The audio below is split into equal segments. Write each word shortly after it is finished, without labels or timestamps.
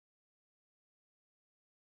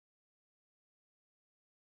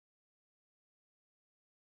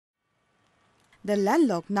The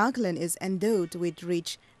landlocked Nagaland is endowed with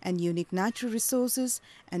rich and unique natural resources,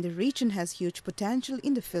 and the region has huge potential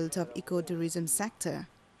in the field of ecotourism sector.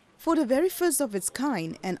 For the very first of its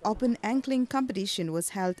kind, an open angling competition was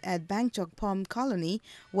held at Bangjak Phom Colony,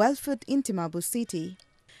 Walford in Dimapur city.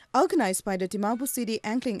 Organized by the Dimapur City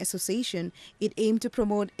Angling Association, it aimed to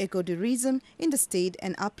promote ecotourism in the state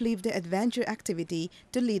and uplift the adventure activity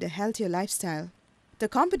to lead a healthier lifestyle. The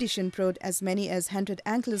competition brought as many as 100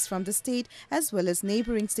 anglers from the state as well as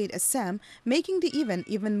neighboring state Assam, making the event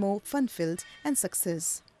even more fun-filled and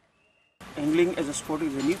success. Angling as a sport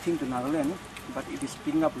is a new thing to Nagaland, but it is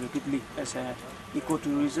picking up rapidly as an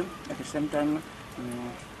ecotourism. At the same time,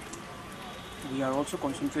 we are also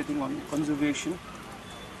concentrating on conservation,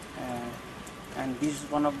 and this is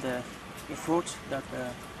one of the efforts that the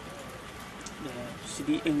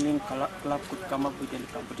city angling club could come up with a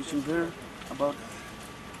competition where about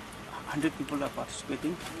 100 people are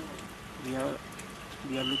participating. We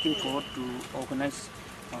are looking forward to organize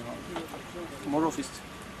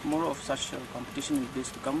more of such competition in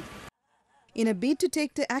days to come. In a bid to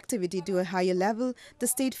take the activity to a higher level, the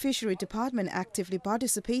State Fishery Department actively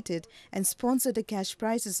participated and sponsored the cash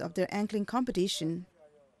prizes of their angling competition.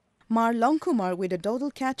 Mar Longkumar, with a total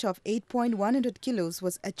catch of 8.100 kilos,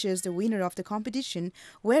 was adjudged the winner of the competition,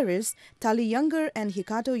 whereas Tali Younger and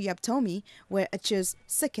Hikato Yaptomi were adjudged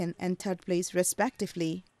second and third place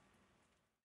respectively.